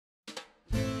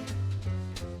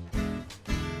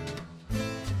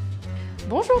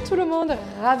Bonjour tout le monde,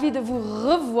 ravi de vous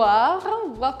revoir.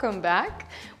 Welcome back.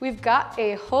 We've got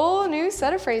a whole new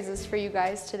set of phrases for you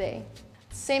guys today.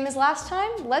 Same as last time,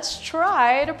 let's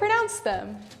try to pronounce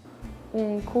them.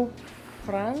 Un coup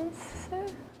France.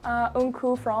 Un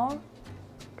coup franc.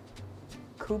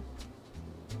 Coupe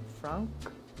franc.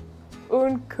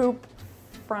 Un coup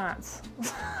France.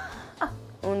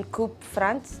 Un coupe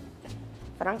France.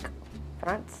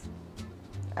 France.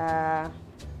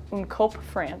 Un coupe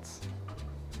France.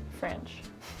 French.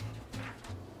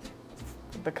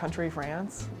 The country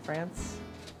France. France.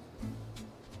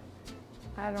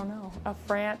 I don't know. A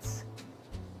France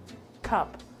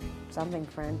cup. Something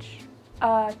French.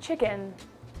 Chicken.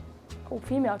 Oh,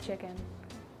 female chicken.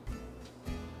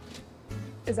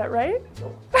 Is that right?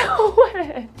 No.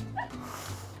 What?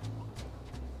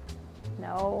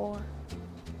 No.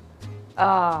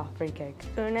 Ah, free cake.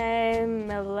 Un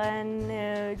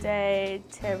milieu de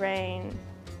terrain.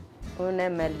 Un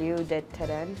milieu de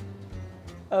terrain.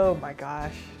 Oh my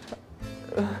gosh.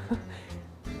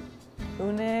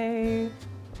 Une.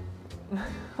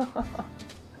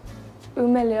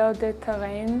 Un milieu de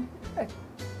terrain.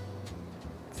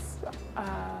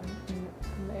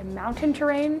 Mountain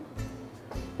terrain.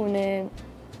 Un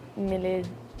milieu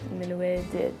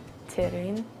de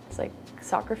terrain. It's like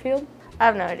soccer field. I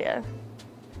have no idea.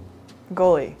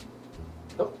 Goalie.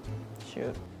 Nope.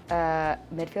 Shoot.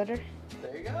 Midfielder.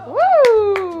 There you go.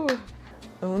 Woo!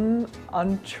 Un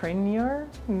entraîneur.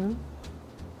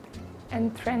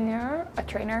 Entraîneur. A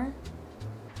trainer.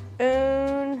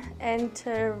 Un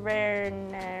entertainer.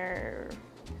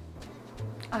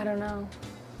 I don't know.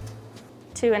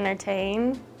 To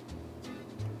entertain.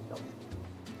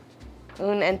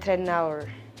 Un entrenador.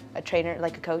 A trainer,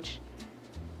 like a coach.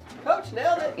 Coach,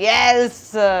 nailed it.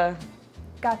 Yes!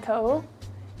 Gâteau.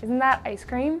 Isn't that ice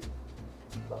cream?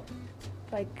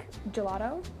 Like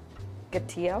gelato?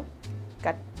 Gatio.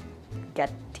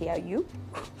 Gatio.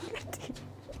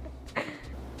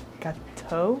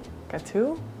 Gâteau.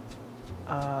 Gâteau.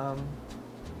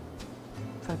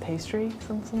 Is that pastry?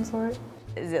 Some sort?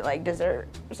 Is it like dessert?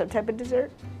 Some type of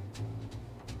dessert?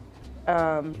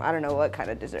 I don't know what kind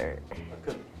of dessert.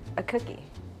 A cookie.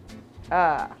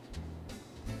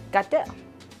 Gâteau.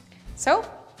 So,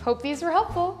 hope these were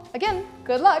helpful. Again,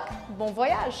 good luck, bon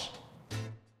voyage.